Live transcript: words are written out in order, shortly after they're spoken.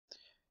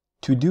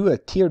To do a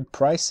tiered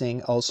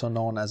pricing, also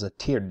known as a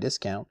tiered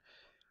discount,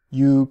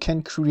 you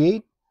can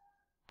create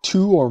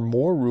 2 or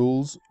more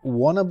rules,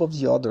 one above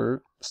the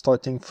other,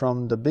 starting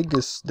from the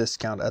biggest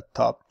discount at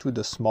top to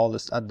the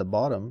smallest at the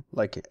bottom.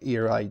 Like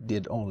here I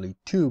did only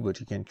 2, but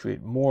you can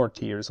create more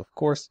tiers, of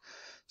course.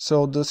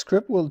 So the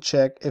script will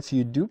check if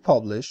you do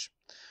publish.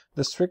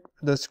 The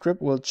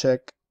script will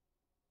check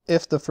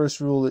if the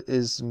first rule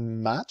is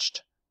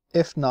matched.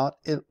 If not,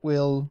 it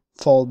will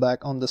fall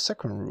back on the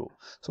second rule.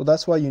 So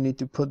that's why you need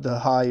to put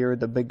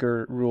the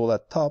bigger rule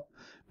at top,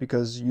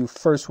 because you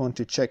first want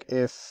to check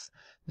if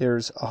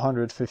there's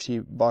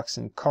 $150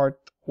 in cart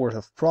worth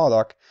of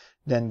product,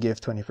 then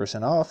give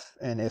 20% off.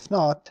 And if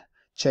not,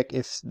 check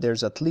if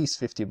there's at least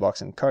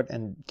 $50 in cart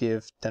and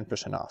give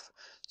 10% off.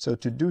 So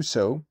to do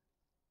so,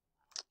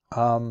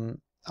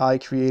 I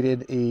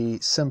created a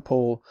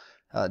simple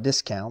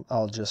discount.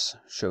 I'll just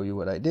show you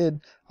what I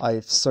did.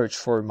 I've searched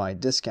for my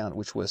discount,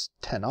 which was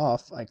 10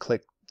 off. I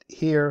clicked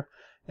here,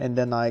 and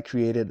then I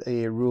created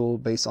a rule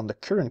based on the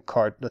current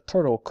cart, the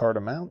total cart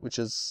amount, which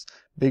is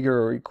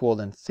bigger or equal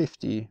than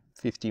 50.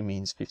 50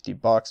 means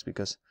 $50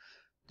 because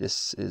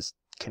this is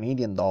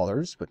Canadian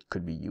dollars, but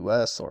could be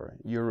US or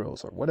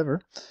euros or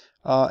whatever.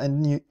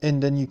 And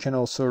then you can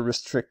also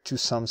restrict to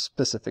some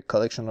specific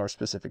collection or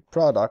specific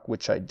product,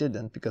 which I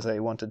didn't because I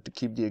wanted to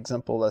keep the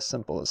example as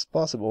simple as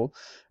possible.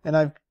 And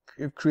I've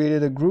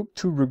created a group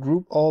to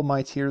regroup all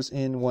my tiers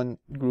in one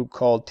group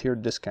called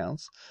tiered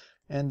discounts.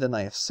 And then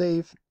I have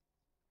save,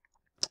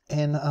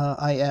 and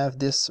I have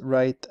this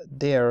right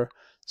there.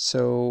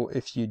 So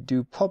if you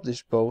do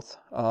publish both,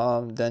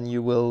 then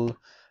you will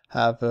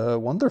have a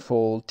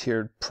wonderful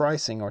tiered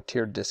pricing or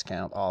tiered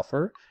discount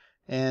offer.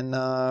 And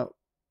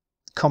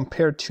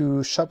compared to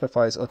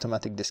Shopify's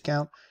automatic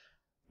discount,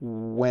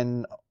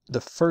 when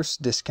the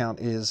first discount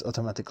is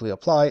automatically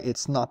applied,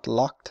 it's not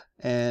locked,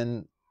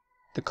 and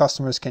the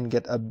customers can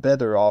get a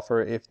better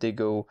offer if they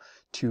go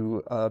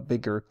to a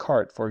bigger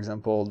cart. For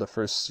example, the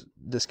first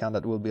discount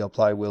that will be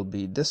applied will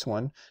be this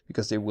one,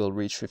 because they will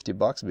reach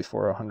 $50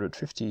 before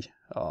 150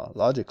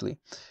 logically.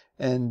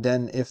 And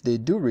then if they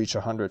do reach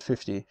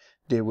 150,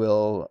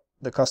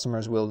 the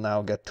customers will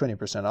now get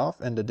 20% off,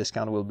 and the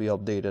discount will be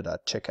updated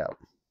at checkout.